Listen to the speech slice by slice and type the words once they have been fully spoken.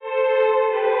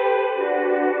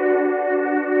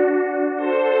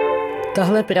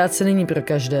Tahle práce není pro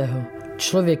každého.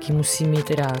 Člověk ji musí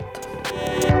mít rád.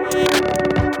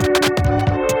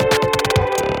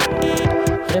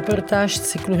 Reportáž z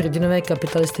cyklu Hrdinové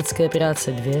kapitalistické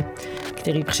práce 2,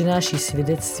 který přináší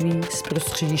svědectví z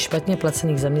prostředí špatně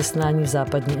placených zaměstnání v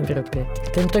západní Evropě.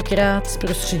 Tentokrát z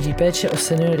prostředí péče o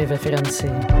seniory ve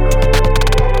Francii.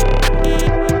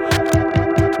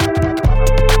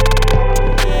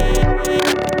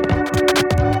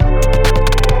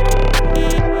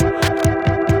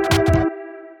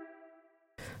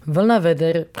 Vlna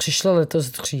veder přišla letos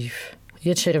dřív.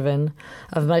 Je červen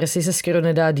a v Marseille se skoro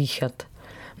nedá dýchat.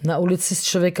 Na ulici z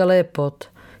člověka leje pot,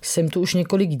 jsem tu už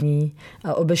několik dní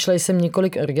a obešla jsem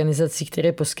několik organizací,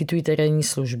 které poskytují terénní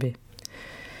služby.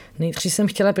 Nejdřív jsem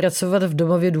chtěla pracovat v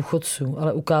domově důchodců,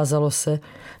 ale ukázalo se,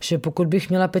 že pokud bych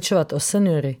měla pečovat o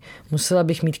seniory, musela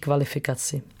bych mít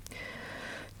kvalifikaci.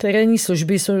 Terénní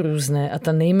služby jsou různé a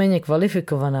ta nejméně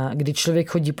kvalifikovaná, kdy člověk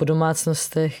chodí po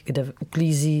domácnostech, kde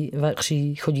uklízí,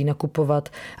 vaří, chodí nakupovat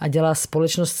a dělá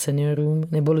společnost seniorům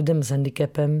nebo lidem s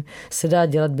handicapem, se dá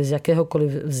dělat bez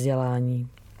jakéhokoliv vzdělání.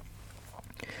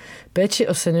 Péči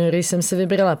o seniory jsem se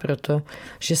vybrala proto,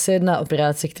 že se jedná o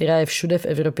práci, která je všude v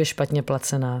Evropě špatně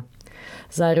placená.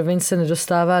 Zároveň se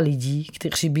nedostává lidí,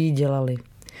 kteří by ji dělali.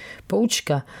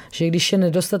 Poučka, že když je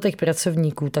nedostatek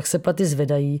pracovníků, tak se platy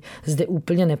zvedají, zde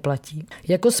úplně neplatí.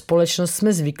 Jako společnost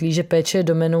jsme zvyklí, že péče je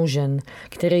doménou žen,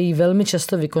 které ji velmi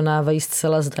často vykonávají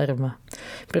zcela zdarma.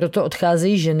 Proto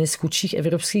odcházejí ženy z chudších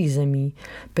evropských zemí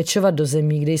pečovat do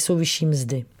zemí, kde jsou vyšší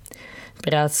mzdy.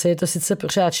 Práce je to sice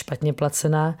pořád špatně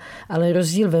placená, ale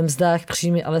rozdíl ve mzdách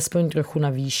příjmy alespoň trochu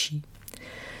navýší.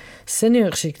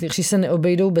 Seniori, kteří se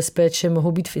neobejdou bez péče,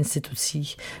 mohou být v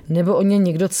institucích, nebo o ně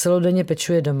někdo celodenně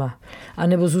pečuje doma,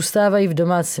 anebo zůstávají v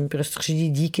domácím prostředí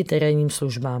díky terénním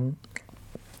službám.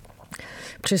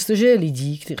 Přestože je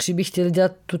lidí, kteří by chtěli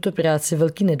dělat tuto práci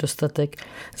velký nedostatek,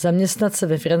 zaměstnat se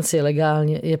ve Francii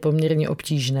legálně je poměrně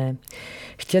obtížné.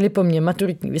 Chtěli po mně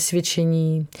maturitní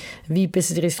vysvědčení,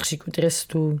 výpis z rejstříku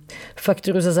trestů,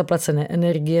 fakturu za zaplacené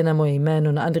energie na moje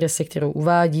jméno na adrese, kterou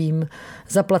uvádím,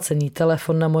 zaplacený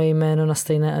telefon na moje jméno na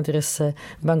stejné adrese,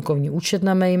 bankovní účet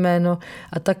na mé jméno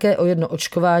a také o jedno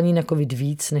očkování na COVID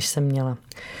víc, než jsem měla.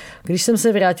 Když jsem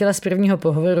se vrátila z prvního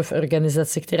pohovoru v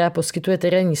organizaci, která poskytuje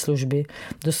terénní služby,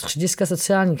 do střediska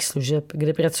sociálních služeb,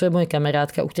 kde pracuje moje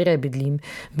kamarádka, u které bydlím,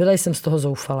 byla jsem z toho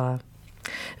zoufalá.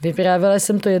 Vyprávěla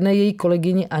jsem to jedné její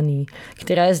kolegyni Aní,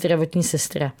 která je zdravotní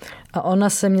sestra, a ona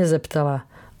se mě zeptala,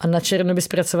 a na černo bys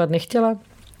pracovat nechtěla?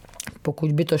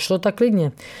 Pokud by to šlo, tak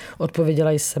klidně,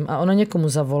 odpověděla jsem a ona někomu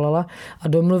zavolala a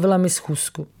domluvila mi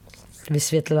schůzku.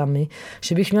 Vysvětlila mi,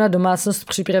 že bych měla domácnost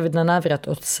připravit na návrat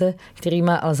otce, který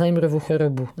má Alzheimerovu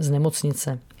chorobu, z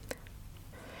nemocnice.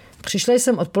 Přišla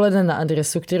jsem odpoledne na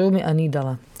adresu, kterou mi Aní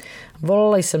dala.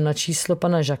 Volala jsem na číslo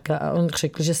pana Žaka a on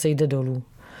řekl, že se jde dolů.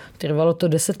 Trvalo to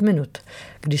 10 minut,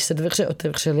 když se dveře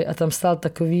otevřely a tam stál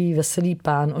takový veselý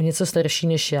pán, o něco starší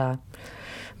než já.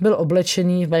 Byl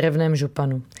oblečený v barevném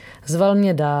županu. Zval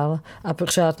mě dál a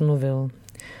pořád mluvil.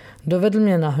 Dovedl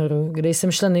mě nahoru, kde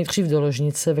jsem šla nejdřív do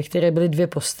ložnice, ve které byly 2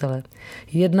 postele.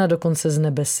 Jedna dokonce z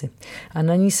nebesy. A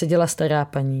na ní seděla stará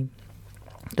paní.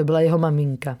 To byla jeho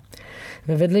maminka.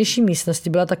 Ve vedlejší místnosti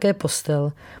byla také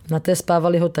postel, na té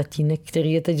spával jeho tatínek,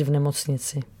 který je teď v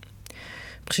nemocnici.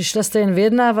 Přišla jste jen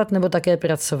vyjednávat nebo také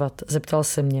pracovat, zeptal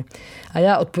se mě. A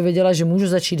já odpověděla, že můžu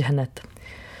začít hned.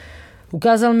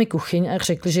 Ukázal mi kuchyň a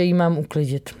řekl, že ji mám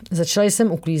uklidit. Začala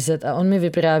jsem uklízet a on mi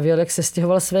vyprávěl, jak se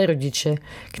stěhoval své rodiče,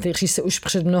 kteří se už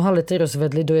před mnoha lety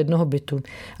rozvedli do jednoho bytu,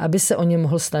 aby se o ně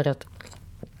mohl starat.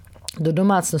 Do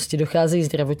domácnosti docházejí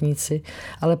zdravotníci,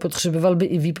 ale potřeboval by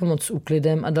i výpomoc s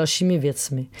úklidem a dalšími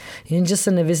věcmi, jenže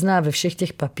se nevyzná ve všech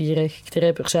těch papírech,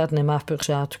 které pořád nemá v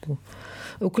pořádku.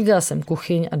 Uklidila jsem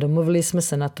kuchyň a domluvili jsme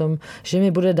se na tom, že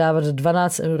mi bude dávat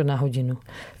 12 eur na hodinu.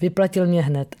 Vyplatil mě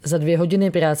hned. Za 2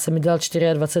 hodiny práce mi dal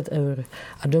 24 eur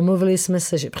a domluvili jsme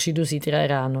se, že přijdu zítra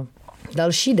ráno.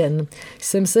 Další den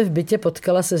jsem se v bytě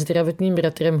potkala se zdravotním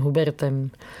bratrem Hubertem.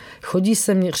 Chodí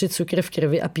se měřit cukr v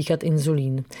krvi a píchat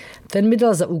inzulín. Ten mi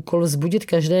dal za úkol vzbudit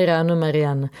každé ráno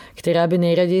Marian, která by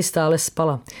nejraději stále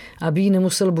spala, aby ji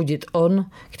nemusel budit on,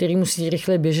 který musí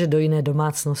rychle běžet do jiné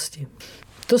domácnosti.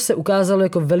 To se ukázalo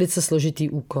jako velice složitý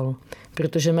úkol,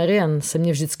 protože Marian se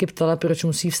mě vždycky ptala, proč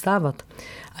musí vstávat.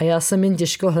 A já jsem jen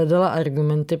těžko hledala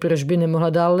argumenty, proč by nemohla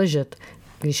dál ležet,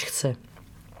 když chce.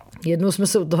 Jednou jsme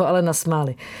se u toho ale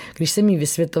nasmáli, když jsem jí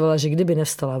vysvětlovala, že kdyby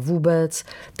nevstala vůbec,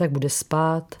 tak bude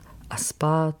spát a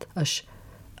spát,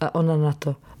 a ona na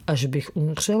to, až bych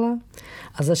umřela,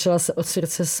 a začala se od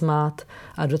srdce smát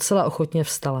a docela ochotně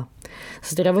vstala.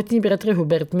 Zdravotní bratr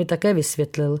Hubert mi také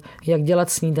vysvětlil, jak dělat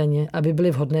snídaně, aby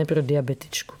byly vhodné pro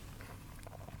diabetičku.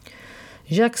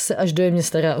 Jacques se až dojemně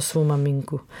stará o svou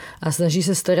maminku a snaží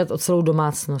se starat o celou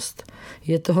domácnost.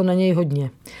 Je toho na něj hodně,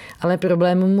 ale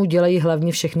problémy mu dělají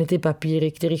hlavně všechny ty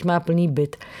papíry, kterých má plný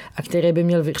byt a které by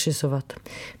měl vyřizovat.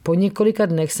 Po několika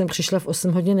dnech jsem přišla v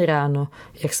 8 hodin ráno,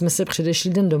 jak jsme se předešlý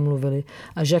den domluvili,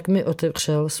 a Jacques mi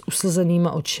otevřel s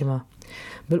uslzenýma očima.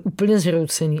 Byl úplně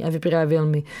zhroucený a vyprávěl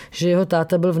mi, že jeho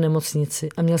táta byl v nemocnici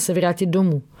a měl se vrátit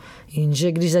domů.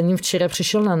 Jenže když za ním včera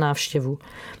přišel na návštěvu,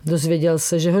 dozvěděl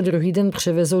se, že ho druhý den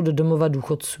převezou do domova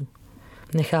důchodců.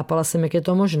 Nechápala jsem, jak je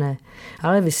to možné,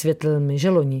 ale vysvětlil mi, že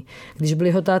loni, když byl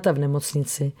jeho táta v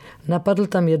nemocnici, napadl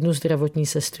tam jednu zdravotní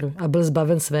sestru a byl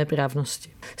zbaven své právnosti.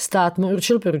 Stát mu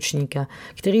určil poručníka,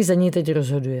 který za něj teď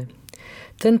rozhoduje.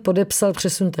 Ten podepsal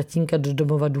přesun tatínka do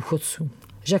domova důchodců.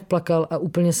 Jacques plakal a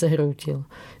úplně se hroutil.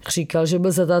 Říkal, že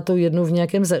byl za tátou jednou v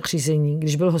nějakém zařízení,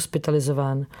 když byl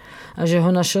hospitalizován, a že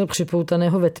ho našel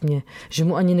připoutaného ve tmě, že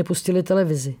mu ani nepustili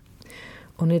televizi.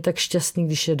 On je tak šťastný,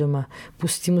 když je doma.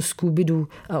 Pustí mu Scooby-Doo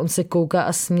a on se kouká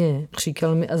a směje,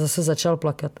 říkal mi a zase začal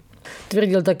plakat.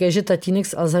 Tvrdil také, že tatínek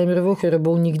s Alzheimerovou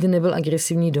chorobou nikdy nebyl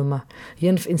agresivní doma,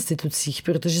 jen v institucích,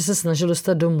 protože se snažil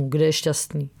dostat domů, kde je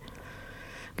šťastný.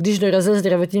 Když dorazil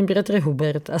zdravotní bratr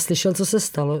Hubert a slyšel, co se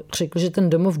stalo, řekl, že ten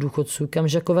domov důchodců, kam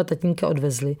Jacquesova tatínka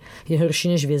odvezli, je horší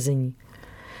než vězení.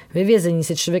 Ve vězení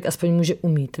se člověk aspoň může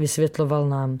umít, vysvětloval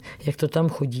nám, jak to tam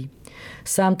chodí.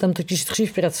 Sám tam totiž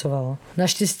dřív pracoval.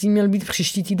 Naštěstí měl být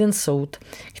příští týden soud,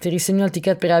 který se měl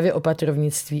týkat právě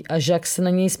opatrovnictví, a Jacques se na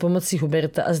něj s pomocí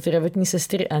Huberta a zdravotní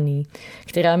sestry Annie,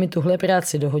 která mi tuhle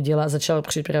práci dohodila, začal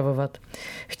připravovat.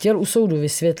 Chtěl u soudu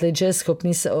vysvětlit, že je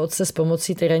schopný se o otce s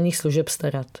pomocí terénních služeb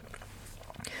starat.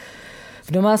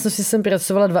 V domácnosti jsem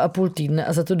pracovala 2,5 týdne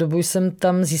a za tu dobu jsem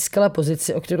tam získala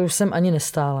pozici, o kterou jsem ani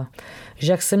nestála.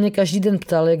 Jacques se mě každý den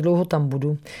ptal, jak dlouho tam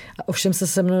budu, a ovšem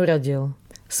se mnou radil.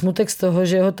 Smutek z toho,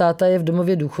 že jeho táta je v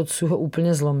domově důchodců, ho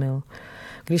úplně zlomil.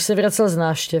 Když se vracel z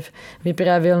návštěv,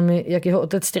 vyprávěl mi, jak jeho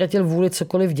otec ztratil vůli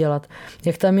cokoliv dělat,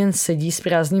 jak tam jen sedí s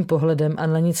prázdným pohledem a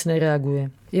na nic nereaguje.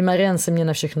 I Marian se mě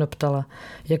na všechno ptala,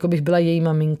 jako bych byla její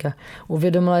maminka.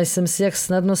 Uvědomila jsem si, jak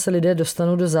snadno se lidé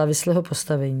dostanou do závislého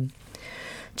postavení.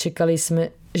 Čekali jsme,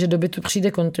 že do bytu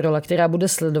přijde kontrola, která bude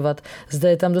sledovat, zda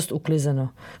je tam dost uklizeno.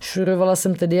 Šurovala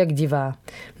jsem tedy jak divá.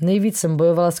 Nejvíc jsem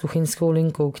bojovala s kuchyňskou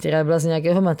linkou, která byla z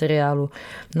nějakého materiálu,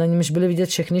 na němž byly vidět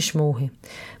všechny šmouhy.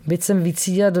 Byt jsem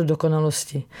vycídila do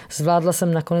dokonalosti. Zvládla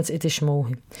jsem nakonec i ty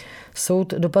šmouhy.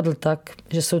 Soud dopadl tak,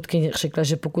 že soudkyně řekla,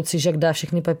 že pokud si Jacques dá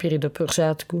všechny papíry do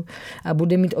pořádku a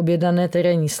bude mít objednané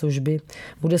terénní služby,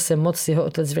 bude se moct jeho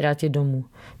otec vrátit domů.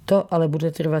 To ale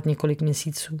bude trvat několik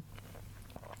měsíců.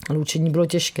 Loučení bylo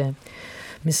těžké.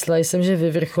 Myslela jsem, že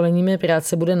vyvrcholením mé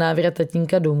práce bude návrat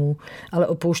tatínka domů, ale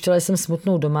opouštěla jsem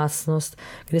smutnou domácnost,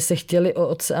 kde se chtěli o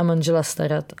otce a manžela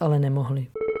starat, ale nemohli.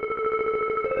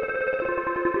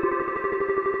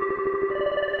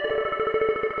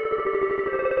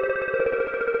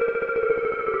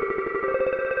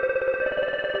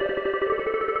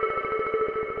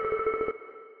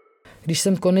 Když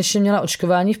jsem konečně měla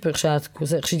očkování v pořádku,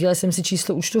 zařídila jsem si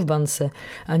číslo účtu v bance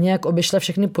a nějak obešla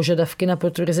všechny požadavky na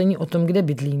potvrzení o tom, kde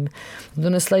bydlím.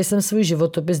 Donesla jsem svůj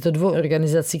životopis do 2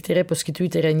 organizací, které poskytují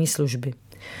terénní služby.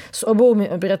 S obou mi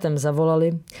obratem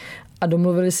zavolali a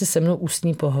domluvili si se mnou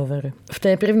ústní pohovor. V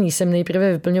té první jsem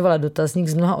nejprve vyplňovala dotazník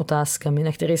s mnoha otázkami,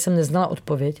 na které jsem neznala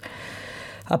odpověď,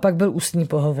 a pak byl ústní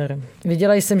pohovor.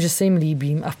 Viděla jsem, že se jim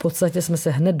líbím a v podstatě jsme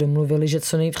se hned domluvili, že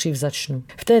co nejdřív začnu.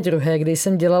 V té druhé, kde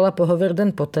jsem dělala pohovor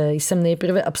den poté, jsem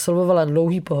nejprve absolvovala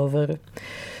dlouhý pohovor,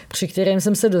 při kterém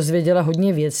jsem se dozvěděla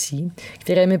hodně věcí,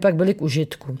 které mi pak byly k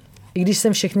užitku, i když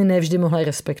jsem všechny nevždy mohla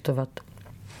respektovat.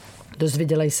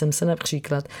 Dozvěděla jsem se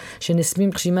například, že nesmím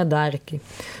přijímat dárky,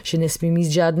 že nesmím jíst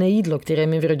žádné jídlo, které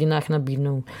mi v rodinách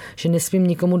nabídnou, že nesmím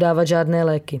nikomu dávat žádné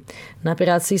léky. Na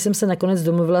práci jsem se nakonec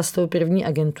domluvila s tou první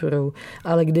agenturou,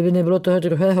 ale kdyby nebylo toho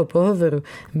druhého pohovoru,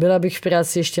 byla bych v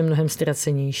práci ještě mnohem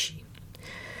ztracenější.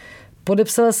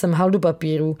 Podepsala jsem haldu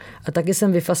papíru a taky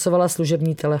jsem vyfasovala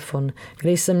služební telefon,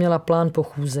 kde jsem měla plán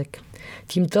pochůzek.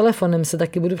 Tím telefonem se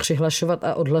taky budu přihlašovat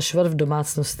a odhlašovat v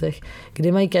domácnostech,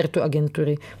 kde mají kartu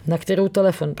agentury, na kterou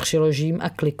telefon přiložím a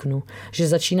kliknu, že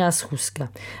začíná schůzka.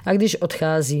 A když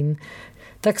odcházím,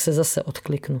 tak se zase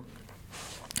odkliknu.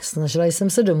 Snažila jsem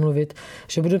se domluvit,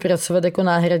 že budu pracovat jako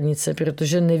náhradnice,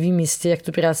 protože nevím jistě, jak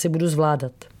tu práci budu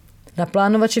zvládat. Na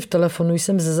plánovači v telefonu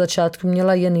jsem ze začátku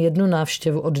měla jen 1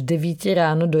 návštěvu od 9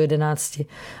 ráno do 11,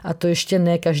 a to ještě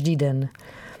ne každý den.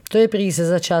 To je prý ze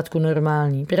začátku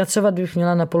normální. Pracovat bych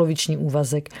měla na poloviční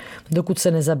úvazek, dokud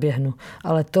se nezaběhnu,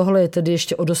 ale tohle je tedy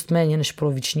ještě o dost méně než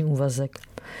poloviční úvazek.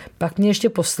 Pak mě ještě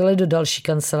poslali do další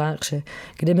kanceláře,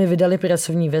 kde mi vydali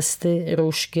pracovní vesty,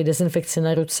 roušky, dezinfekci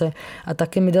na ruce a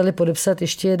také mi dali podepsat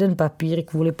ještě jeden papír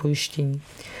kvůli pojištění.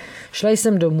 Šla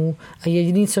jsem domů a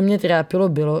jediné, co mě trápilo,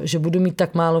 bylo, že budu mít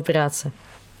tak málo práce.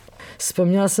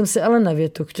 Vzpomněla jsem si ale na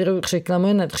větu, kterou řekla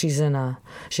moje nadřízená,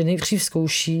 že nejdřív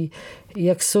zkouší,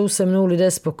 jak jsou se mnou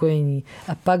lidé spokojení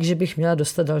a pak, že bych měla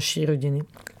dostat další rodiny.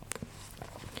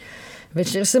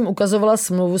 Večer jsem ukazovala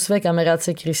smlouvu své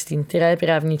kamarádce Kristýn, která je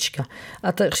právnička,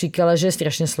 a ta říkala, že je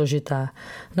strašně složitá.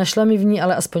 Našla mi v ní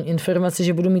ale aspoň informaci,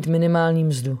 že budu mít minimální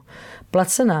mzdu.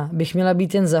 Placená bych měla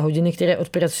být jen za hodiny, které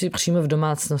odpracuji přímo v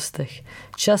domácnostech.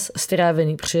 Čas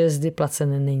strávený přejezdy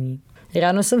placený není.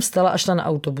 Ráno jsem vstala a šla na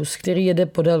autobus, který jede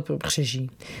podél Pobřeží.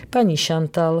 Paní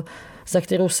Chantal, za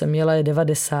kterou jsem jela, je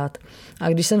 90. A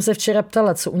když jsem se včera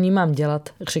ptala, co u ní mám dělat,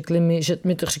 řekli mi, že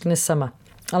mi to řekne sama.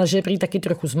 Ale že je prý taky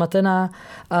trochu zmatená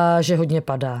a že hodně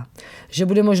padá. Že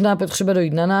bude možná potřeba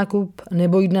dojít na nákup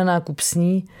nebo jít na nákup s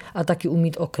ní a taky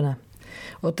umýt okna.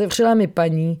 Otevřela mi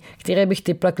paní, které bych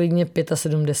typla klidně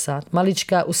 75.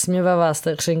 Maličká, usměvavá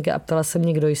staršenka a ptala se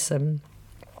mě, kdo jsem.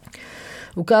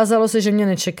 Ukázalo se, že mě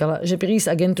nečekala, že prý z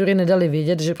agentury nedali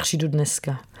vědět, že přijdu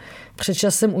dneska. Před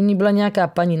časem u ní byla nějaká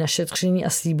paní na šetření a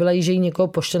slíbila jí, že jí někoho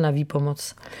pošle na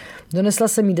výpomoc. Donesla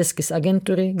jsem jí desky z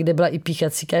agentury, kde byla i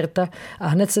píchací karta a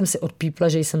hned jsem si odpípla,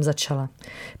 že jsem začala.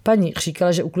 Paní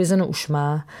říkala, že uklizeno už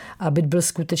má a byt byl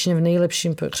skutečně v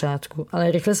nejlepším pořádku,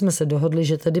 ale rychle jsme se dohodli,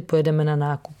 že tedy pojedeme na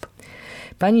nákup.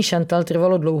 Paní Chantal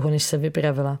trvalo dlouho, než se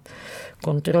vypravila.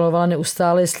 Kontrolovala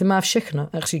neustále, jestli má všechno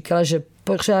a říkala, že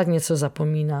pořád něco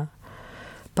zapomíná.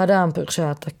 Padám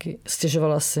pořád taky,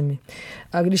 stěžovala se mi.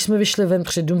 A když jsme vyšli ven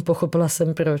před dům, pochopila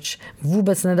jsem proč.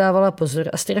 Vůbec nedávala pozor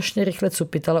a strašně rychle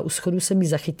cupitala, u schodů jsem jí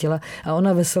zachytila a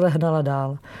ona vesele hnala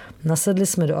dál. Nasedli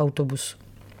jsme do autobusu.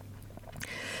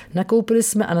 Nakoupili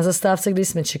jsme a na zastávce, kdy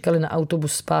jsme čekali na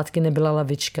autobus zpátky, nebyla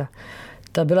lavička.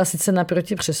 Ta byla sice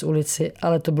naproti přes ulici,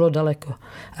 ale to bylo daleko.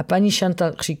 A paní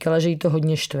Chantal říkala, že jí to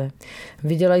hodně štve.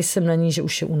 Viděla jsem na ní, že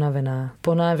už je unavená.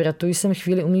 Po návratu jsem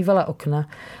chvíli umývala okna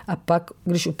a pak,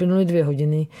 když uplynuly 2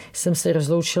 hodiny, jsem se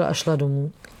rozloučila a šla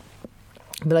domů.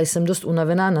 Byla jsem dost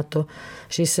unavená na to,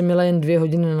 že jsem měla jen 2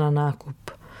 hodiny na nákup.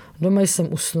 Doma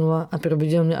jsem usnula a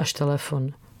probudil mě až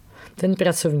telefon. Ten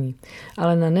pracovní.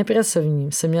 Ale na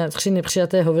nepracovním jsem měla 3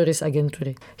 nepřijaté hovory z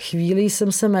agentury. Chvíli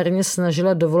jsem se marně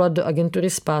snažila dovolat do agentury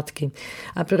zpátky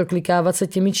a proklikávat se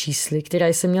těmi čísly, která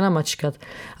jsem měla mačkat,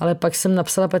 ale pak jsem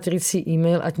napsala Patricii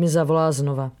e-mail, ať mi zavolá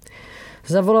znova.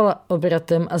 Zavolala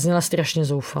obratem a zněla strašně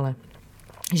zoufale.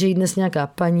 Že jí dnes nějaká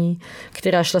paní,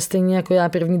 která šla stejně jako já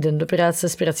první den do práce,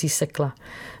 s prací sekla.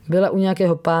 Byla u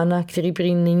nějakého pána, který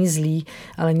prý není zlý,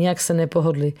 ale nějak se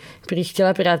nepohodli. Prý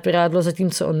chtěla prát prádlo,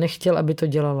 zatímco on nechtěl, aby to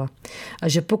dělala. A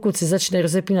že pokud si začne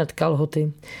rozepínat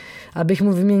kalhoty, abych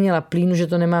mu vyměnila plínu, že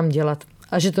to nemám dělat.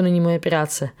 A že to není moje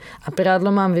práce. A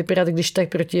prádlo mám vyprat, když tak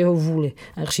proti jeho vůli.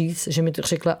 A říct, že mi to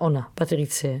řekla ona,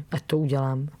 Patricie, ať to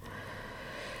udělám.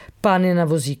 Pán je na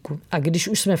vozíku. A když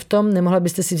už jsme v tom, nemohla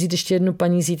byste si vzít ještě jednu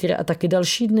paní zítra a taky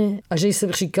další dny? A že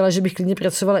jsem říkala, že bych klidně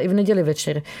pracovala i v neděli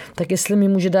večer, tak jestli mi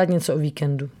může dát něco o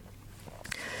víkendu.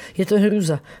 Je to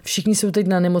hrůza. Všichni jsou teď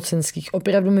na nemocenských.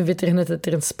 Opravdu mi vytrhnete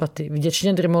trn z paty.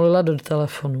 Vděčně drmolila do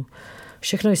telefonu.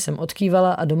 Všechno jsem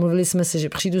odkývala a domluvili jsme se, že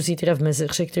přijdu zítra v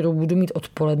mezeře, kterou budu mít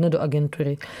odpoledne do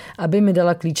agentury, aby mi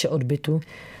dala klíče od bytu,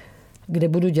 kde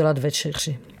budu dělat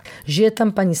večeři. Žije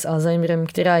tam paní s Alzheimerem,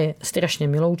 která je strašně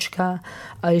miloučká,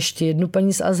 a ještě jednu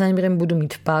paní s Alzheimerem budu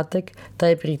mít v pátek, ta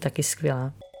je prý taky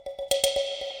skvělá.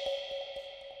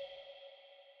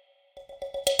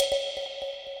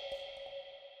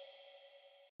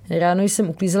 Ráno jsem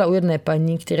uklízela u jedné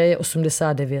paní, která je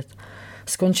 89.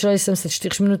 Skončila jsem se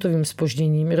 4minutovým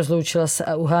zpožděním, rozloučila se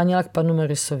a uháněla k panu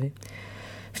Morrisovi.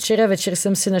 Včera večer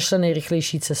jsem si našla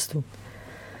nejrychlejší cestu.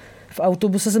 V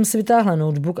autobuse jsem si vytáhla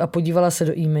notebook a podívala se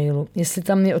do e-mailu, jestli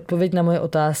tam je odpověď na moje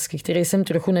otázky, které jsem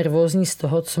trochu nervózní z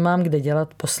toho, co mám kde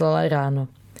dělat, poslala ráno.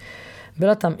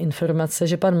 Byla tam informace,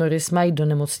 že pan Morris má jít do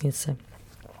nemocnice,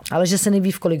 ale že se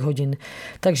neví v kolik hodin,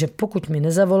 takže pokud mi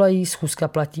nezavolají, schůzka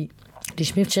platí.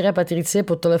 Když mi včera Patricie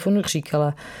po telefonu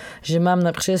říkala, že mám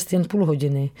na přejezd jen půl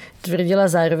hodiny, tvrdila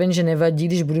zároveň, že nevadí,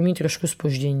 když budu mít trošku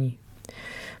zpoždění.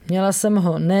 Měla jsem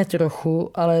ho ne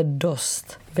trochu, ale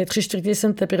dost. Ve 3/4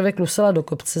 jsem teprve klusala do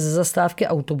kopce ze zastávky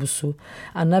autobusu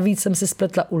a navíc jsem si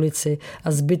spletla ulici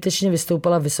a zbytečně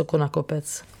vystoupala vysoko na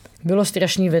kopec. Bylo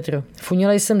strašný větro.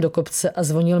 Funila jsem do kopce a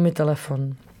zvonil mi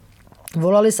telefon.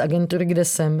 Volali z agentury, kde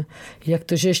jsem. Jak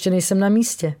to, že ještě nejsem na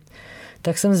místě?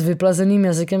 Tak jsem s vyplazeným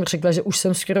jazykem řekla, že už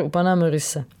jsem skoro u pana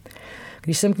Morrise.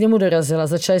 Když jsem k němu dorazila,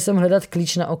 začala jsem hledat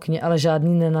klíč na okně, ale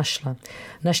žádný nenašla.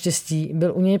 Naštěstí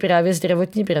byl u něj právě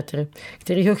zdravotní bratr,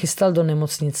 který ho chystal do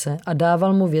nemocnice a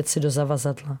dával mu věci do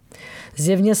zavazadla.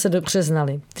 Zjevně se dobře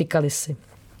znali, tykali si.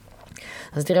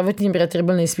 Zdravotní bratr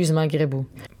byl nejspíš z Magrebu.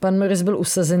 Pan Morris byl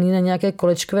usazený na nějaké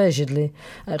kolečkové židli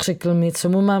a řekl mi, co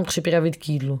mu mám připravit k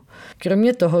jídlu.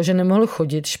 Kromě toho, že nemohl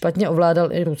chodit, špatně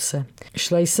ovládal i ruce.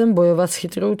 Šla jsem bojovat s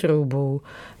chytrou troubou,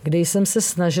 kde jsem se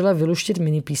snažila vyluštit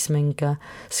minipísmenka,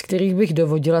 z kterých bych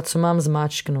dovodila, co mám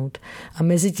zmáčknout. A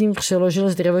mezitím přeložil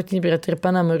zdravotní bratr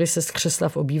pana Morrise z křesla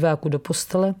v obýváku do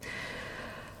postele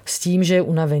s tím, že je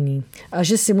unavený a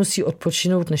že si musí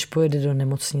odpočinout, než pojede do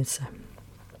nemocnice.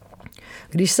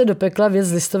 Když se dopekla věc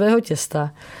z listového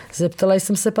těsta, zeptala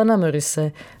jsem se pana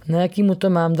Morrise, na jaký mu to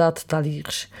mám dát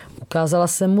talíř. Ukázala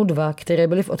jsem mu 2, které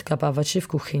byly v odkapávači v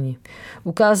kuchyni.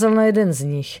 Ukázal na jeden z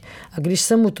nich a když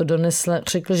jsem mu to donesla,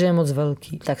 řekl, že je moc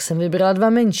velký. Tak jsem vybrala 2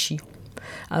 menší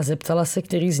a zeptala se,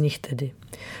 který z nich tedy.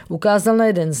 Ukázal na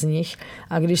jeden z nich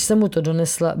a když jsem mu to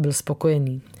donesla, byl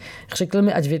spokojený. Řekl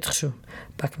mi, ať vytřu.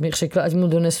 Pak mi řekl, ať mu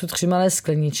donesu 3 malé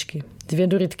skleničky, 2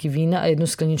 dorytky vína a 1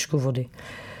 skleničku vody.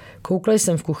 Koukla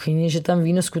jsem v kuchyni, že tam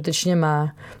víno skutečně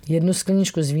má. 1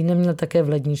 skleničku s vínem měl také v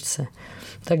ledničce,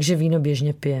 takže víno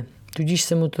běžně pije. Tudíž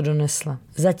jsem mu to donesla.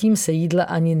 Zatím se jídla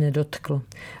ani nedotkl,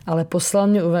 ale poslal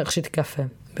mě uvařit kafe.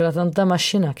 Byla tam ta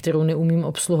mašina, kterou neumím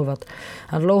obsluhovat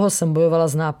a dlouho jsem bojovala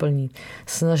s náplní.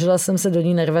 Snažila jsem se do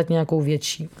ní narvat nějakou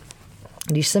větší.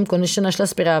 Když jsem konečně našla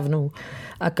správnou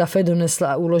a kafe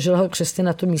donesla a uložila ho přesně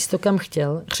na to místo, kam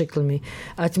chtěl, řekl mi,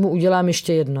 ať mu udělám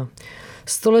ještě jedno.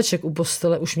 Stoleček u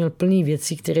postele už měl plný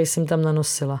věcí, které jsem tam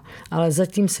nanosila, ale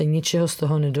zatím se ničeho z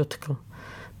toho nedotkl.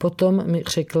 Potom mi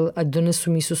řekl, ať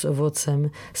donesu mísu s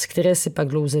ovocem, z které si pak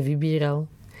dlouze vybíral.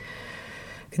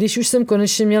 Když už jsem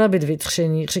konečně měla být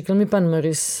vytřený, řekl mi pan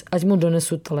Morris, ať mu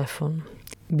donesu telefon.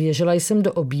 Běžela jsem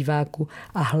do obýváku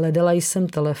a hledala jsem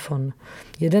telefon.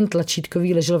 Jeden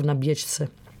tlačítkový ležel v nabíječce.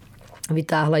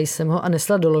 Vytáhla jsem ho a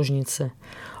nesla do ložnice.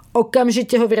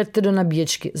 Okamžitě ho vraťte do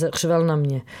nabíječky, zařval na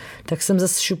mě. Tak jsem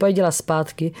zase šupajdila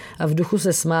zpátky a v duchu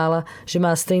se smála, že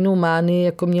má stejnou mánii,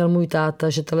 jako měl můj táta,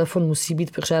 že telefon musí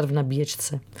být pořád v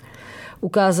nabíječce.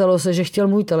 Ukázalo se, že chtěl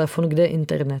můj telefon, kde je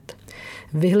internet.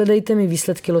 Vyhledejte mi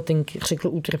výsledky lotinky, řekl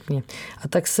útrpně. A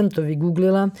tak jsem to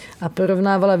vygooglila a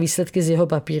porovnávala výsledky s jeho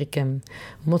papírkem.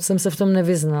 Moc jsem se v tom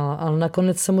nevyznala, ale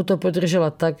nakonec jsem mu to podržela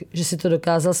tak, že si to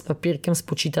dokázal s papírkem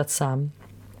spočítat sám.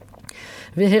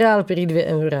 Vyhrál prý 2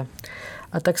 eura.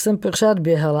 A tak jsem pořád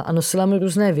běhala a nosila mu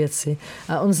různé věci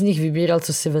a on z nich vybíral,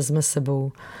 co si vezme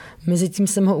sebou. Mezitím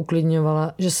jsem ho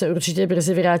uklidňovala, že se určitě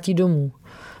brzy vrátí domů.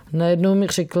 Najednou mi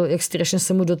řekl, jak strašně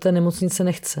se mu do té nemocnice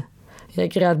nechce.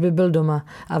 Jak rád by byl doma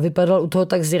a vypadal u toho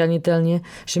tak zranitelně,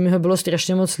 že mi ho bylo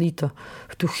strašně moc líto.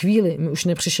 V tu chvíli mi už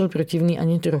nepřišel protivný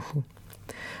ani trochu.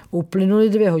 Uplynuly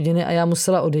 2 hodiny a já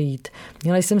musela odejít.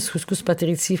 Měla jsem schůzku s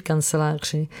Patricí v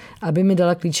kanceláři, aby mi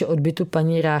dala klíče od bytu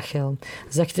paní Ráchel,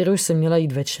 za kterou jsem měla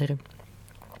jít večer.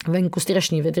 Venku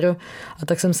strašný vedro a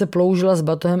tak jsem se ploužila s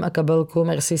batohem a kabelkou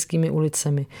marsejskými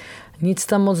ulicemi. Nic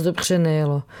tam moc dobře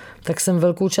nejelo, tak jsem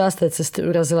velkou část té cesty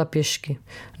urazila pěšky.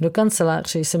 Do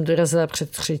kanceláře jsem dorazila před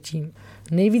 3.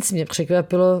 Nejvíc mě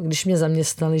překvapilo, když mě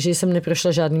zaměstnali, že jsem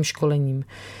neprošla žádným školením.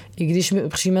 I když mi u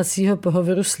přijímacího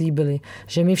pohovoru slíbili,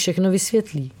 že mi všechno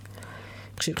vysvětlí.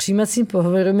 Při přijímacím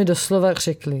pohovoru mi doslova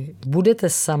řekli, budete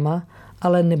sama,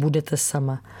 ale nebudete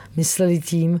sama. Mysleli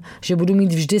tím, že budu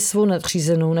mít vždy svou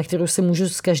nadřízenou, na kterou se můžu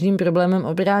s každým problémem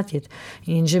obrátit,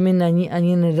 jenže mi na ní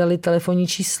ani nedali telefonní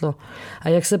číslo. A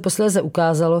jak se posléze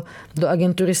ukázalo, do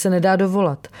agentury se nedá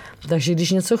dovolat. Takže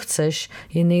když něco chceš,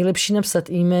 je nejlepší napsat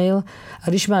e-mail a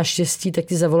když máš štěstí, tak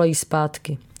ti zavolají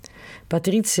zpátky.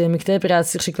 Patricie mi k té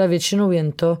práci řekla většinou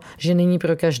jen to, že není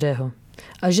pro každého.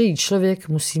 A že jí člověk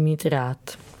musí mít rád.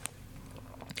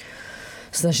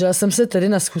 Snažila jsem se tedy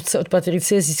na schůzce od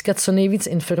Patricie získat co nejvíc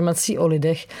informací o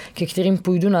lidech, ke kterým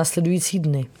půjdu následující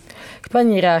dny. K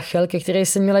paní Ráchel, ke které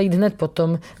jsem měla jít hned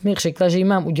potom, mi řekla, že jí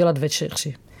mám udělat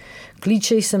večeři.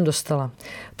 Klíče jsem dostala.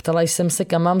 Ptala jsem se,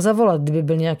 kam mám zavolat, kdyby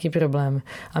byl nějaký problém.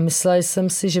 A myslela jsem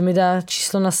si, že mi dá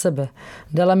číslo na sebe.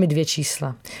 Dala mi 2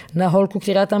 čísla. Na holku,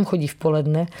 která tam chodí v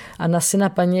poledne, a na syna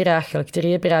paní Ráchel,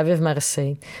 který je právě v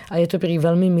Marseille. A je to prý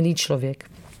velmi milý člověk.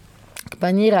 K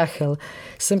paní Ráchel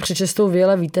jsem před cestou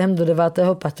vyjela výtahem do 9.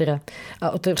 patra a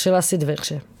otevřela si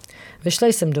dveře. Vešla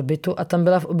jsem do bytu a tam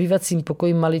byla v obývacím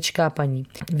pokoji maličká paní.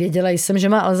 Věděla jsem, že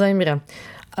má Alzheimera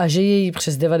a že je jí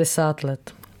přes 90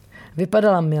 let.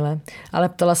 Vypadala mile, ale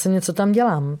ptala se mě, co tam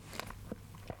dělám.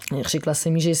 Řekla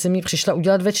jsem jí, že jsem jí přišla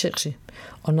udělat večeři.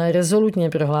 Ona rezolutně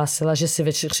prohlásila, že si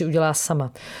večeři udělá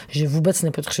sama, že vůbec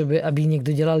nepotřebuje, aby jí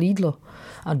někdo dělal jídlo.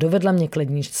 A dovedla mě k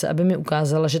ledničce, aby mi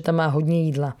ukázala, že tam má hodně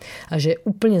jídla a že je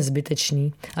úplně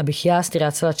zbytečný, abych já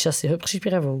ztrácela čas jeho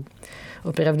přípravou.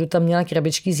 Opravdu tam měla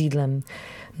krabičky s jídlem.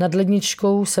 Nad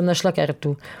ledničkou jsem našla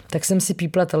kartu, tak jsem si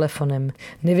pípla telefonem.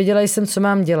 Nevěděla jsem, co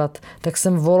mám dělat, tak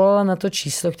jsem volala na to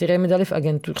číslo, které mi dali v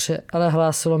agentuře, ale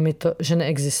hlásilo mi to, že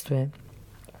neexistuje.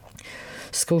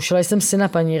 Zkoušela jsem syna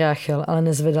paní Ráchel, ale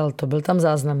nezvedal to, byl tam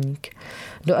záznamník.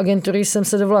 Do agentury jsem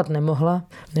se dovolat nemohla,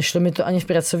 nešlo mi to ani v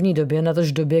pracovní době, natož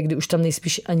v době, kdy už tam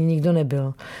nejspíš ani nikdo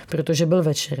nebyl, protože byl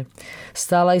večer.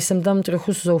 Stála jsem tam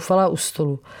trochu zoufalá u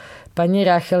stolu. Paní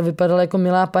Ráchel vypadala jako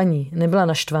milá paní, nebyla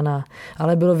naštvaná,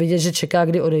 ale bylo vidět, že čeká,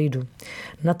 kdy odejdu.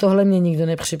 Na tohle mě nikdo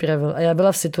nepřipravil a já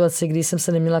byla v situaci, kdy jsem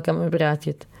se neměla kam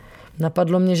obrátit.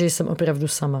 Napadlo mě, že jsem opravdu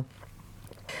sama.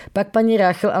 Pak paní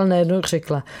Ráchel ale najednou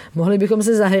řekla, mohli bychom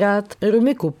se zahrát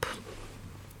rumikup.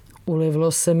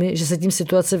 Ulevilo se mi, že se tím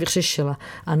situace vyřešila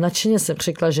a nadšeně jsem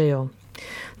řekla, že jo.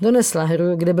 Donesla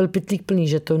hru, kde byl pytlík plný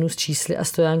žetonů s čísly a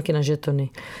stojánky na žetony.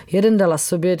 Jeden dala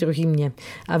sobě, druhý mě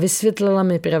a vysvětlila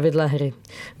mi pravidla hry.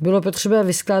 Bylo potřeba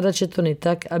vyskládat žetony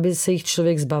tak, aby se jich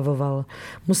člověk zbavoval.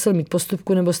 Musel mít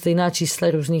postupku nebo stejná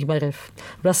čísla různých barev.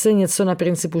 Vlastně něco na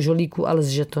principu žolíku, ale s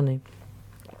žetony.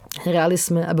 Hráli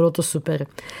jsme a bylo to super.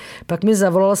 Pak mi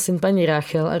zavolal syn paní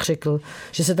Ráchel a řekl,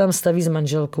 že se tam staví s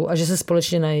manželkou a že se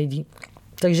společně najedí.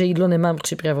 Takže jídlo nemám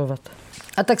připravovat.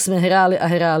 A tak jsme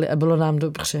hráli a bylo nám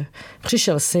dobře.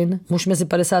 Přišel syn, muž mezi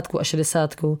 50 a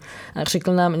 60 a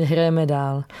řekl nám, že hrajeme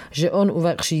dál, že on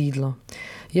uvaří jídlo.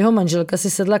 Jeho manželka si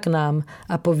sedla k nám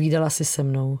a povídala si se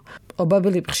mnou. Oba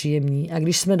byli příjemní a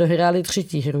když jsme dohráli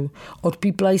třetí hru,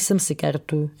 odpípla jsem si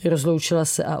kartu, rozloučila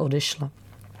se a odešla.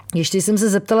 Ještě jsem se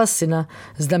zeptala syna,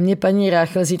 zda mě paní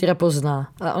Ráchel zítra pozná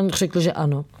a on řekl, že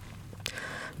ano.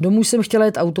 Domů jsem chtěla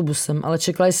jet autobusem, ale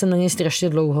čekala jsem na něj strašně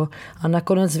dlouho a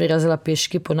nakonec vyrazila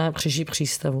pěšky po nábřeží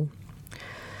přístavu.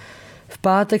 V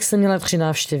pátek jsem měla 3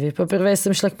 návštěvy. Poprvé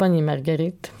jsem šla k paní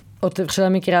Margaret. Otevřela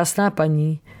mi krásná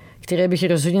paní, které bych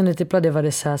rozhodně netypla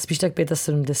 90, spíš tak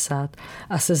 75.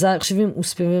 A se zářivým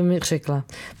úsměvem mi řekla,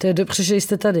 to je dobře, že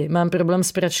jste tady, mám problém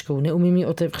s pračkou, neumím ji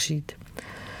otevřít.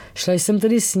 Šla jsem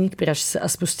tedy s ní k pračce a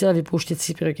spustila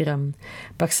vypouštěcí program.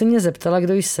 Pak se mě zeptala,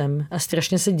 kdo jsem a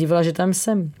strašně se divila, že tam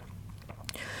jsem.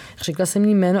 Řekla jsem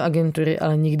jí jméno agentury,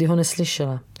 ale nikdy ho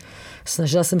neslyšela.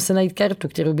 Snažila jsem se najít kartu,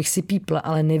 kterou bych si pípla,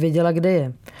 ale nevěděla, kde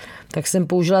je. Tak jsem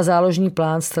použila záložní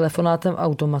plán s telefonátem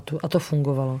automatu a to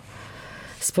fungovalo.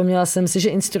 Vzpomněla jsem si, že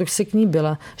instrukce k ní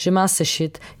byla, že má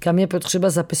sešit, kam je potřeba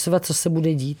zapisovat, co se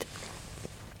bude dít.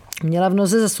 Měla v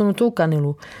noze zasunutou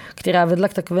kanilu, která vedla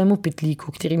k takovému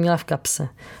pytlíku, který měla v kapse.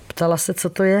 Ptala se, co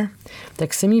to je?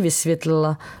 Tak jsem jí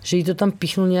vysvětlila, že jí to tam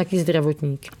píchnul nějaký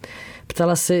zdravotník.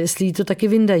 Ptala se, jestli jí to taky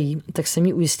vyndají, tak jsem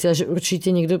jí ujistila, že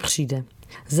určitě někdo přijde.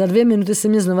 Za 2 minuty se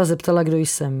mě znova zeptala, kdo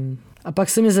jsem. A pak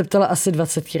se mě zeptala asi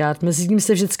 20krát. Mezitím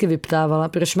se vždycky vyptávala,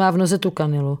 proč má v noze tu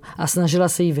kanilu a snažila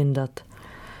se jí vyndat.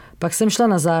 Pak jsem šla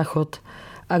na záchod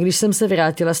a když jsem se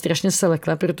vrátila, strašně se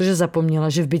lekla, protože zapomněla,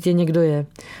 že v bytě někdo je.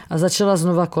 A začala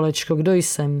znova kolečko, kdo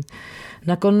jsem.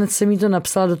 Nakonec jsem jí to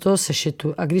napsala do toho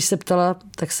sešitu a když se ptala,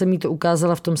 tak jsem jí to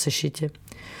ukázala v tom sešitě.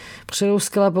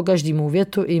 Přelouskala po každý mou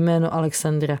větu i jméno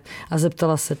Alexandra a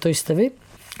zeptala se, to jste vy?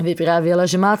 Vyprávěla,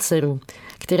 že má dceru,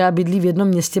 která bydlí v jednom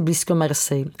městě blízko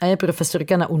Marseille a je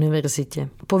profesorka na univerzitě.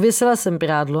 Pověsila jsem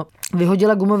prádlo,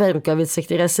 vyhodila gumové rukavice,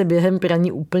 které se během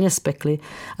praní úplně spekly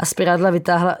a z prádla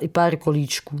vytáhla i pár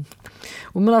kolíčků.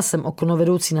 Umyla jsem okno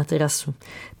vedoucí na terasu.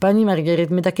 Paní Margaret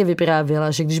mi také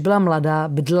vyprávěla, že když byla mladá,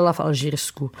 bydlela v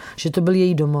Alžírsku, že to byl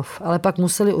její domov, ale pak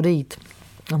museli odejít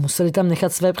a museli tam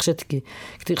nechat své předky,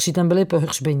 kteří tam byli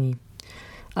pohřbení.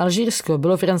 Alžírsko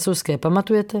bylo francouzské,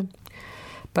 pamatujete?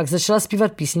 Pak začala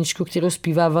zpívat písničku, kterou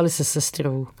zpívávali se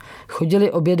sestrou.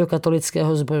 Chodili obě do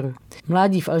katolického sboru.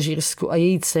 Mládí v Alžírsku a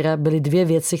její dcera byly 2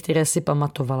 věci, které si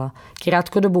pamatovala.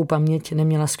 Krátkodobou paměť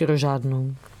neměla skoro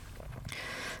žádnou.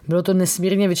 Bylo to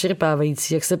nesmírně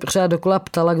vyčerpávající, jak se pořád dokola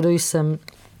ptala, kdo jsem.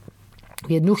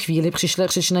 V jednu chvíli přišla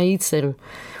řeč na její dceru.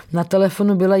 Na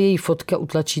telefonu byla její fotka u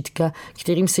tlačítka,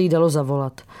 kterým se jí dalo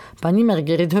zavolat. Paní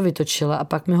Margaret ho vytočila a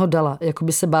pak mi ho dala, jako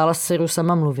by se bála s dcerou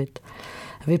sama mluvit.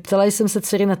 Vyptala jsem se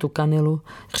dcery na tu kanilu,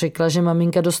 řekla, že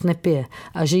maminka dost nepije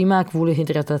a že jí má kvůli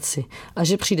hydrataci a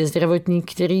že přijde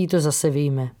zdravotník, který jí to zase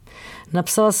vyjme.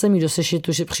 Napsala jsem jí do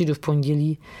sešitu, že přijdu v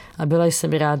pondělí a byla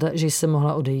jsem ráda, že jsem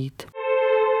mohla odejít.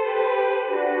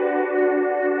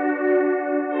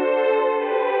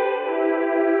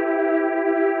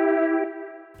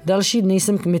 Další dny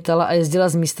jsem kmitala a jezdila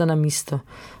z místa na místo.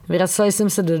 Vracela jsem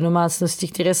se do domácností,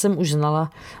 které jsem už znala,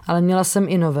 ale měla jsem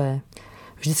i nové.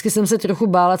 Vždycky jsem se trochu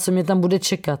bála, co mě tam bude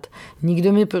čekat.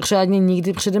 Nikdo mi pořádně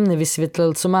nikdy předem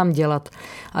nevysvětlil, co mám dělat.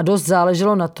 A dost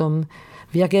záleželo na tom,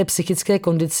 v jaké psychické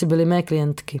kondici byly mé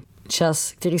klientky.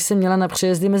 Čas, který jsem měla na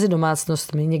přejezdy mezi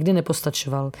domácnostmi, někdy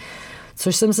nepostačoval.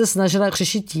 Což jsem se snažila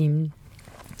řešit tím,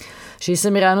 že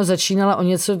jsem ráno začínala o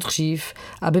něco dřív,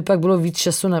 aby pak bylo víc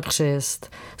času na přejezd.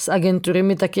 Z agentury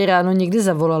mi taky ráno někdy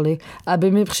zavolali,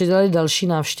 aby mi přidali další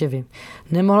návštěvy.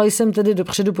 Nemohla jsem tedy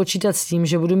dopředu počítat s tím,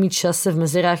 že budu mít čas se v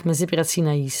mezerách mezi prací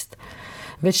najíst.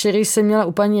 Večery jsem měla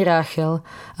u paní Ráchel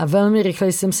a velmi rychle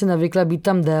jsem si navykla být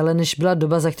tam déle, než byla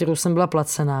doba, za kterou jsem byla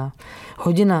placená.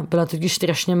 Hodina byla totiž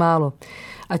strašně málo.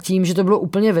 A tím, že to bylo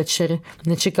úplně večer,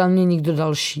 nečekal mě nikdo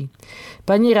další.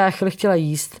 Paní Ráchel chtěla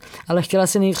jíst, ale chtěla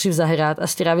si nejdřív zahrát a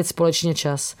strávit společně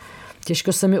čas.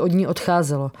 Těžko se mi od ní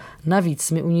odcházelo.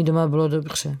 Navíc mi u ní doma bylo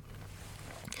dobře.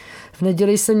 V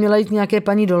neděli jsem měla jít nějaké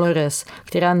paní Dolores,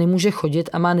 která nemůže chodit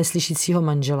a má neslyšícího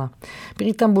manžela.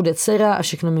 Prý tam bude dcera a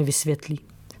všechno mi vysvětlí.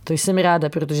 To jsem ráda,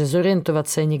 protože zorientovat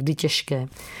se je někdy těžké.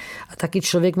 A taky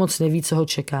člověk moc neví, co ho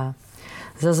čeká.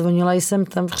 Zazvonila jsem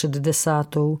tam před 10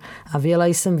 a vyjela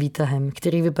jsem výtahem,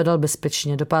 který vypadal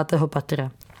bezpečně, do 5.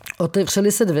 patra.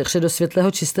 Otevřely se dveře do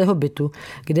světlého čistého bytu,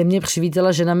 kde mě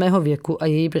přivítala žena mého věku a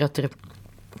její bratr.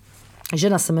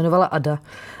 Žena se jmenovala Ada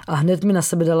a hned mi na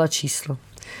sebe dala číslo.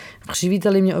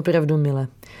 Přivítali mě opravdu mile.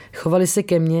 Chovali se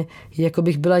ke mně, jako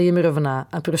bych byla jim rovná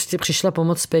a prostě přišla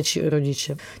pomoct s péčí o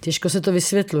rodiče. Těžko se to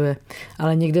vysvětluje,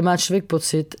 ale někde má člověk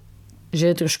pocit, že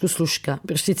je trošku služka,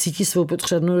 prostě cítí svou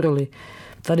potřebnou roli.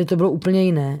 Tady to bylo úplně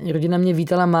jiné. Rodina mě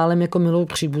vítala málem jako milou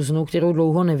příbuznou, kterou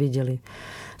dlouho neviděli.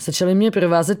 Začali mě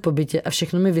provázet po bytě a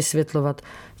všechno mi vysvětlovat.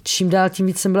 Čím dál tím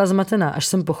víc jsem byla zmatená, až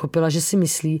jsem pochopila, že si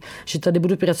myslí, že tady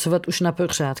budu pracovat už na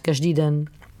pořád, každý den.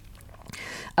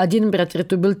 Adin bratr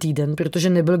tu byl týden, protože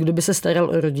nebyl, kdo by se staral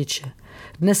o rodiče.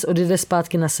 Dnes odjede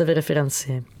zpátky na sever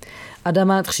Francie. Ada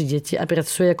má 3 děti a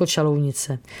pracuje jako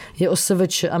čalounice. Je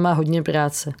OSVČ a má hodně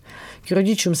práce. K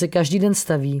rodičům se každý den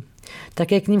staví.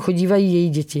 Také k ním chodívají její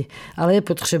děti, ale je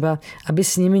potřeba, aby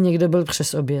s nimi někdo byl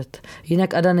přes oběd.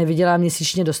 Jinak Ada nevydělá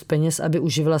měsíčně dost peněz, aby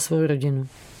uživila svou rodinu.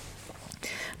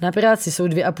 Na práci jsou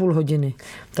 2,5 hodiny,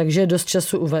 takže je dost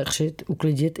času uvařit,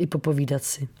 uklidit i popovídat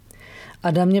si.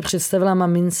 Ada mě představila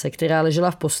mamince, která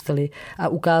ležela v posteli a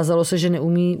ukázalo se, že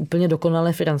neumí úplně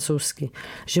dokonale francouzsky,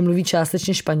 že mluví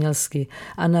částečně španělsky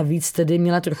a navíc tedy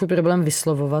měla trochu problém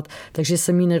vyslovovat, takže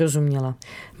jsem jí nerozuměla.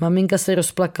 Maminka se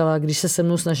rozplakala, když se se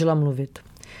mnou snažila mluvit.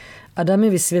 Ada mi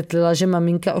vysvětlila, že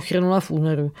maminka ochrnula v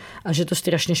únoru a že to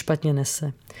strašně špatně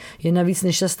nese. Je navíc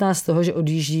nešťastná z toho, že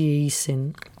odjíždí její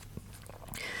syn.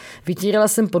 Vytírala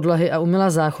jsem podlahy a umyla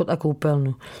záchod a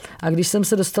koupelnu. A když jsem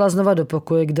se dostala znova do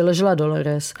pokoje, kde ležela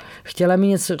Dolores, chtěla mi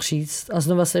něco říct a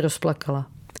znova se rozplakala.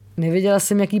 Nevěděla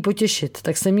jsem, jak jí potěšit,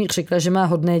 tak jsem jí řekla, že má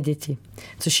hodné děti,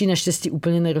 což jí naštěstí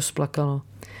úplně nerozplakalo.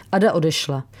 Ada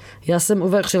odešla. Já jsem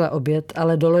uvařila oběd,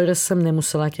 ale Dolores jsem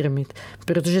nemusela krmit,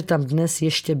 protože tam dnes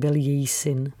ještě byl její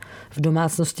syn. V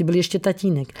domácnosti byl ještě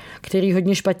tatínek, který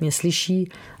hodně špatně slyší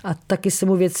a taky se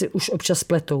mu věci už občas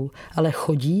pletou, ale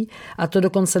chodí a to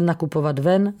dokonce nakupovat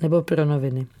ven nebo pro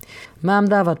noviny. Mám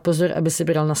dávat pozor, aby si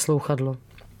bral naslouchadlo.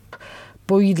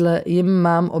 Po jídle jim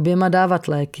mám oběma dávat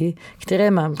léky,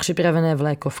 které mám připravené v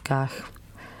lékovkách.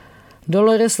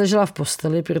 Dolores ležela v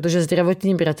posteli, protože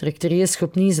zdravotní bratr, který je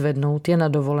schopný zvednout, je na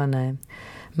dovolené.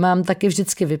 Mám taky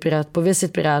vždycky vyprat,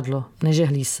 pověsit prádlo,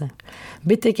 nežehlí se.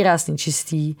 Byt je krásně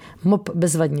čistý, mop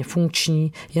bezvadně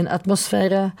funkční, jen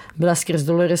atmosféra byla skrz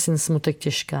Doloresin smutek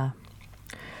těžká.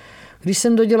 Když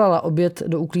jsem dodělala oběd,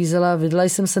 douklízela, vydala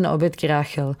jsem se na oběd k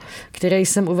Ráchel, které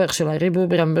jsem uvařila rybu,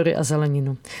 brambory a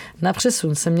zeleninu. Na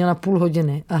přesun jsem měla 0,5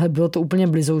 hodiny, ale bylo to úplně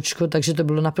blizoučko, takže to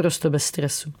bylo naprosto bez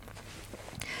stresu.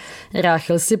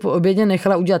 Ráchel si po obědě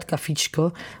nechala udělat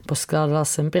kafíčko, poskládala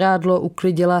jsem prádlo,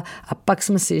 uklidila a pak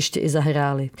jsme si ještě i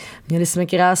zahráli. Měli jsme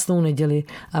krásnou neděli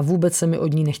a vůbec se mi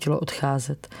od ní nechtělo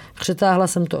odcházet. Přetáhla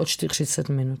jsem to o 40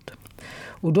 minut.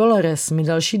 U Dolores mi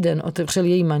další den otevřel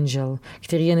její manžel,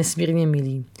 který je nesmírně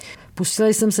milý. Pustila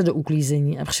jsem se do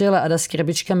uklízení a přijela Ada s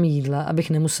krabičkami jídla, abych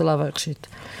nemusela vařit.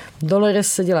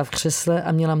 Dolores seděla v křesle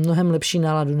a měla mnohem lepší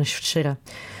náladu než včera.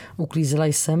 Uklízela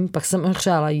jsem, pak jsem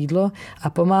ohřála jídlo a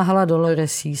pomáhala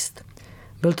Dolores jíst.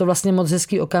 Byl to vlastně moc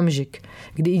hezký okamžik,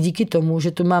 kdy i díky tomu,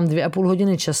 že tu mám 2,5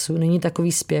 hodiny času, není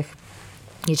takový spěch.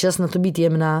 Je čas na to být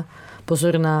jemná,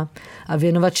 pozorná a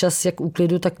věnovat čas jak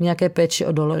úklidu, tak nějaké péči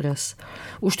o Dolores.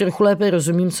 Už trochu lépe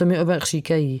rozumím, co mi oba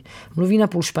říkají. Mluví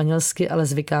napůl španělsky, ale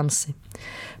zvykám si.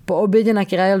 Po obědě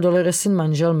nakrájel Doloresin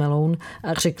manžel meloun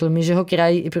a řekl mi, že ho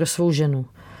krájí i pro svou ženu.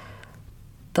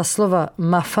 Ta slova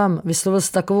ma femme vyslovil s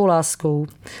takovou láskou,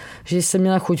 že jsem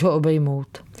měla chuť ho obejmout.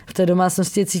 V té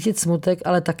domácnosti je cítit smutek,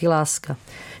 ale taky láska.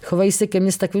 Chovají se ke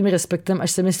mně s takovým respektem,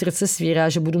 až se mi srdce svírá,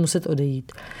 že budu muset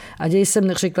odejít. A ději jsem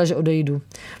neřekla, že odejdu.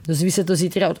 Dozví se to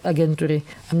zítra od agentury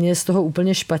a mě je z toho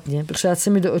úplně špatně. Pořád se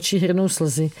mi do očí hrnou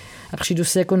slzy a přijdu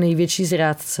si jako největší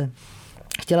zrádce.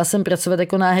 Chtěla jsem pracovat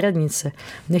jako náhradnice.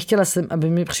 Nechtěla jsem, aby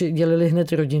mi přidělili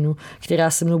hned rodinu,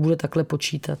 která se mnou bude takhle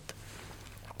počítat.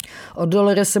 Od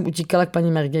Dolores jsem utíkala k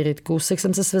paní Marguerite, kousek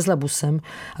jsem se svezla busem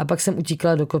a pak jsem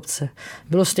utíkala do kopce.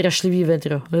 Bylo strašlivý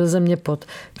vedro, lil ze mě pot.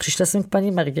 Přišla jsem k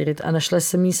paní Marguerite a našla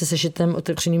jsem jí se sešitem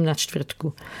otevřeným na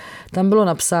čtvrtku. Tam bylo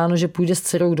napsáno, že půjde s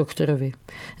dcerou k doktorovi.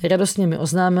 Radostně mi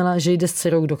oznámila, že jde s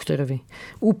dcerou k doktorovi.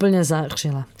 Úplně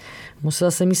zářila.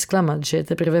 Musela jsem jí zklamat, že je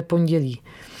teprve pondělí.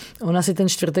 Ona si ten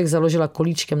čtvrtek založila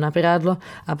kolíčkem na prádlo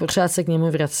a pořád se k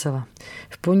němu vracela.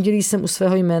 V pondělí jsem u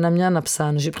svého jména měla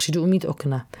napsáno, že přijdu umýt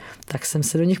okna. Tak jsem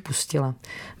se do nich pustila.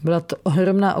 Byla to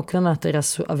ohromná okna na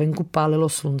terasu a venku pálilo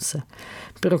slunce.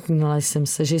 Proklinala jsem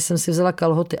se, že jsem si vzala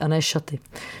kalhoty a ne šaty,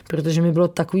 protože mi bylo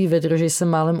takový vedro, že jsem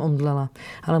málem omdlela,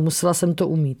 ale musela jsem to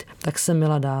umýt, tak jsem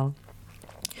měla dál.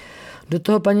 Do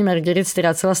toho paní Marguerite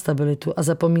ztrácela stabilitu a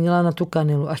zapomínala na tu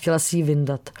kanilu a chtěla si ji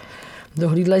vyndat.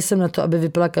 Dohlídla jsem na to, aby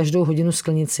vypila každou hodinu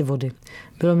sklenici vody.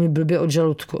 Bylo mi blbě od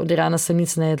žaludku, od rána jsem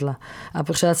nic nejedla a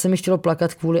pořád se mi chtělo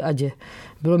plakat kvůli Adě.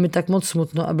 Bylo mi tak moc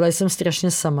smutno a byla jsem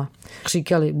strašně sama.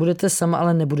 Říkali, budete sama,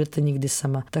 ale nebudete nikdy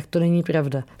sama. Tak to není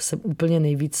pravda, jsem úplně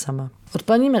nejvíc sama. Od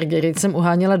paní Marguerite jsem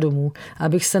uháněla domů,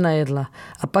 abych se najedla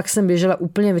a pak jsem běžela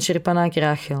úplně vyčerpaná k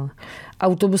Ráchel.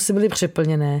 Autobusy byly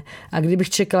přeplněné a kdybych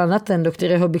čekala na ten, do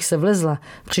kterého bych se vlezla,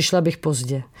 přišla bych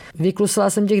pozdě. Vyklusala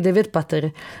jsem těch 9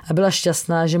 pater a byla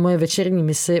šťastná, že moje večerní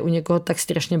mise je u někoho tak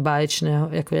strašně báječného,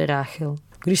 jako je Ráchel.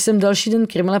 Když jsem další den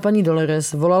krmila paní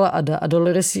Dolores, volala Ada a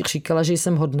Dolores jí říkala, že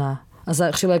jsem hodná. A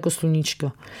zářila jako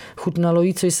sluníčko. Chutnalo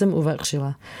jí, co jsem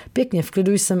uvařila. Pěkně v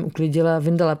klidu jsem uklidila,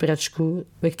 vyndala pračku,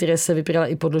 ve které se vyprala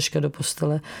i podložka do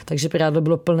postele, takže prádlo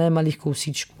bylo plné malých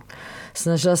kousíčků.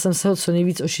 Snažila jsem se ho co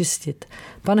nejvíc očistit.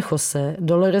 Pan José,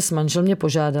 Dolores manžel, mě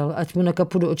požádal, ať mu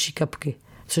nakapu do očí kapky.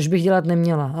 Což bych dělat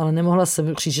neměla, ale nemohla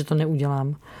jsem říct, že to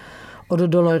neudělám. Od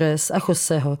Dolores a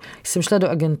Joseho jsem šla do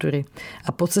agentury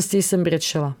a po cestě jsem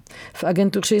brečela. V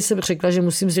agentuře jsem řekla, že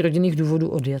musím z rodinných důvodů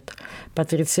odjet.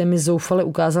 Patricie mi zoufale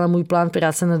ukázala můj plán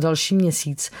práce na další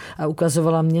měsíc a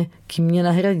ukazovala mě, kým mě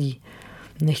nahradí.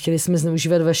 Nechtěli jsme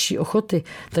zneužívat vaší ochoty,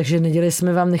 takže neděli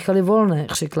jsme vám nechali volné,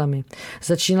 řekla mi.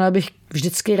 Začínala bych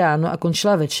vždycky ráno a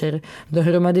končila večer,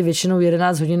 dohromady většinou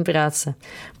 11 hodin práce.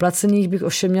 Placených bych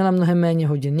ovšem měla mnohem méně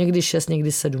hodin, někdy 6,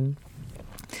 někdy 7.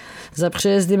 Za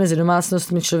přejezdy mezi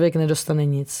domácnostmi člověk nedostane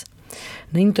nic.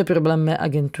 Není to problém mé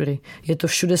agentury, je to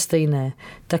všude stejné.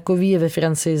 Takový je ve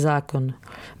Francii zákon.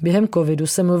 Během covidu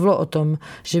se mluvilo o tom,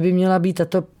 že by měla být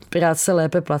tato práce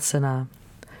lépe placená.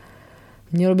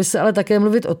 Mělo by se ale také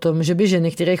mluvit o tom, že by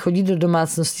ženy, které chodí do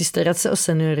domácnosti starat se o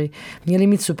seniory, měly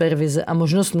mít supervize a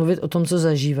možnost mluvit o tom, co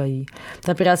zažívají.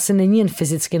 Ta práce není jen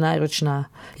fyzicky náročná,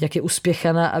 jak je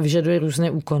uspěchaná a vyžaduje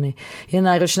různé úkony. Je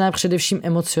náročná především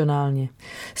emocionálně.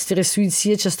 Stresující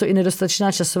je často i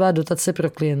nedostatečná časová dotace pro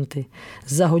klienty.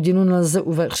 Za hodinu nelze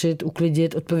uvařit,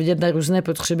 uklidit, odpovědět na různé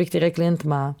potřeby, které klient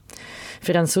má.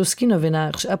 Francouzský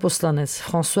novinář a poslanec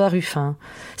François Ruffin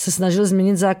se snažil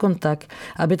změnit zákon tak,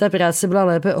 aby ta práce byla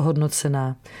lépe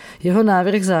ohodnocená. Jeho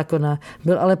návrh zákona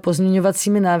byl ale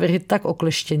pozměňovacími návrhy tak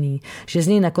okleštěný, že z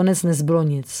něj nakonec nezbylo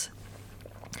nic.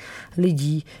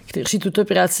 Lidí, kteří tuto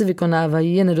práci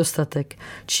vykonávají, je nedostatek,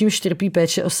 čímž trpí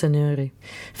péče o seniory.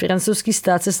 Francouzský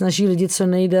stát se snaží lidi co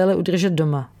nejdéle udržet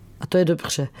doma. A to je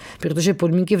dobře, protože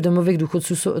podmínky v domovech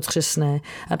důchodců jsou otřesné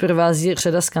a provází je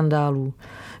řada skandálů.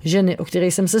 Ženy, o které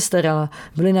jsem se starala,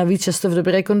 byly navíc často v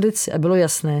dobré kondici a bylo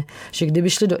jasné, že kdyby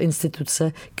šly do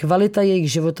instituce, kvalita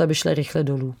jejich života by šla rychle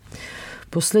dolů.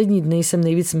 Poslední dny jsem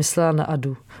nejvíc myslela na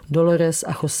Adu, Dolores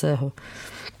a Joseho.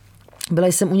 Byla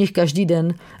jsem u nich každý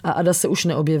den a Ada se už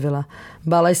neobjevila.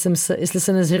 Bála jsem se, jestli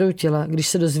se nezhroutila, když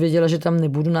se dozvěděla, že tam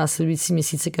nebudu následující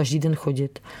měsíce každý den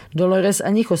chodit. Dolores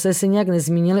ani José se nějak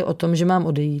nezmínili o tom, že mám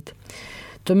odejít.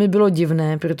 To mi bylo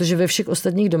divné, protože ve všech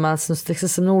ostatních domácnostech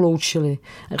se mnou loučili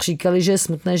a říkali, že je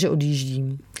smutné, že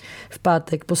odjíždím. V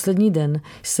pátek, poslední den,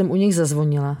 jsem u nich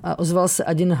zazvonila a ozval se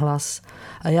Adin hlas.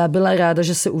 A já byla ráda,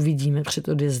 že se uvidíme před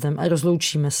odjezdem a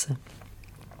rozloučíme se.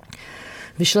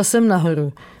 Vyšla jsem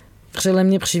nahoru. Vřele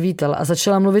mě přivítal a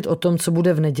začala mluvit o tom, co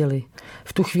bude v neděli.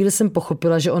 V tu chvíli jsem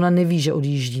pochopila, že ona neví, že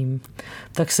odjíždím.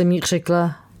 Tak jsem jí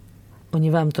řekla,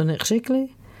 oni vám to neřekli?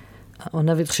 A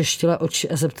ona vytřeštila oči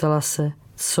a zeptala se,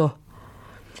 co?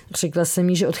 Řekla jsem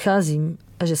jí, že odcházím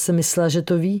a že se myslela, že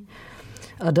to ví.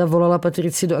 Ada volala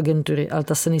Patricii do agentury, ale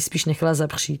ta se nejspíš nechala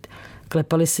zapřít.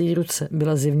 Klepaly si jí ruce,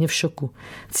 byla zjevně v šoku.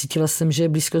 Cítila jsem, že je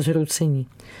blízko zhroucení.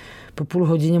 Po půl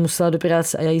hodině musela do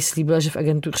práce a já jí slíbila, že v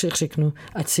agentuře řeknu,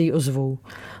 ať se jí ozvou.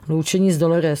 Loučení s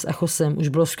Dolores a Josem už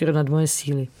bylo skoro nad moje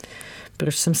síly.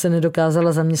 Proč jsem se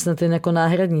nedokázala zaměstnat jen jako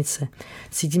náhradnice?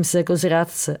 Cítím se jako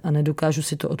zrádce a nedokážu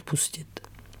si to odpustit.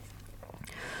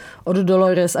 Od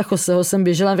Dolores a Joseho jsem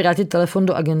běžela vrátit telefon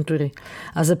do agentury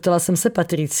a zeptala jsem se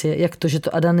Patricie, jak to, že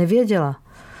to Ada nevěděla.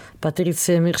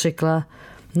 Patricie mi řekla,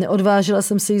 neodvážila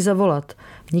jsem se jí zavolat,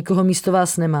 nikoho místo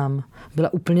vás nemám.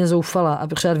 Byla úplně zoufalá a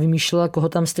pořád vymýšlela, koho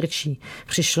tam strčí.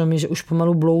 Přišlo mi, že už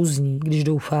pomalu blouzní, když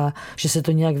doufá, že se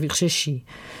to nějak vyřeší.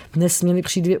 Dnes měly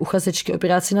přijít 2 uchazečky o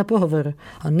práci na pohovor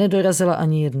a nedorazila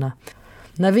ani jedna.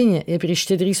 Na vině je prý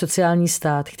štědrý sociální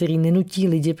stát, který nenutí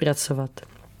lidi pracovat.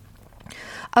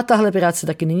 A tahle práce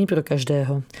taky není pro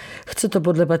každého. Chce to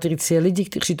podle Patricie lidi,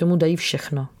 kteří tomu dají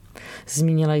všechno.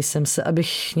 Zmínila jsem se,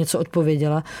 abych něco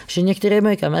odpověděla, že některé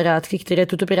moje kamarádky, které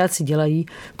tuto práci dělají,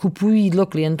 kupují jídlo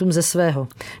klientům ze svého,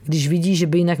 když vidí, že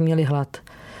by jinak měli hlad.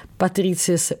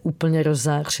 Patricie se úplně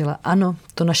rozzářila. Ano,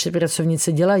 to naše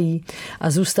pracovnice dělají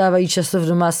a zůstávají často v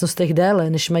domácnostech déle,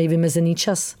 než mají vymezený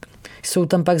čas. Jsou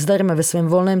tam pak zdarma ve svém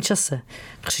volném čase.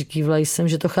 Přikývla jsem,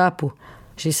 že to chápu,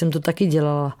 že jsem to taky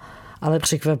dělala, ale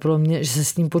překvapilo mě, že se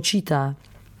s tím počítá.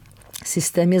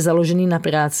 Systém je založený na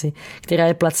práci, která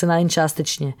je placená jen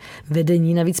částečně.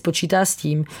 Vedení navíc počítá s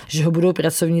tím, že ho budou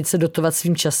pracovnice dotovat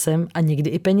svým časem a někdy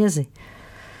i penězi.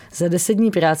 Za 10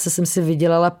 dní práce jsem si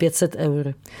vydělala 500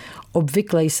 eur.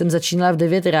 Obvykle jsem začínala v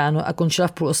 9 ráno a končila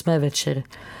v 7:30 večer.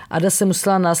 Ada se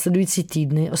musela následující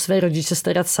týdny o své rodiče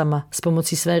starat sama s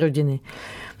pomocí své rodiny.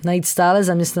 Najít stále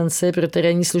zaměstnance je pro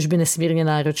terénní služby nesmírně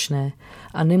náročné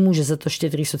a nemůže za to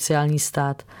štědrý sociální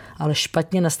stát, ale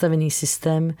špatně nastavený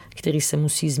systém, který se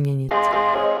musí změnit.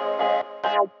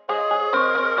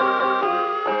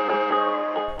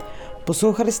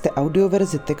 Poslouchali jste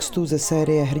audioverzi textů ze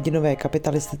série Hrdinové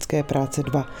kapitalistické práce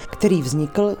 2, který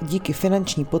vznikl díky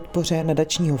finanční podpoře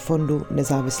nadačního fondu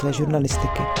nezávislé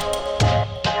žurnalistiky.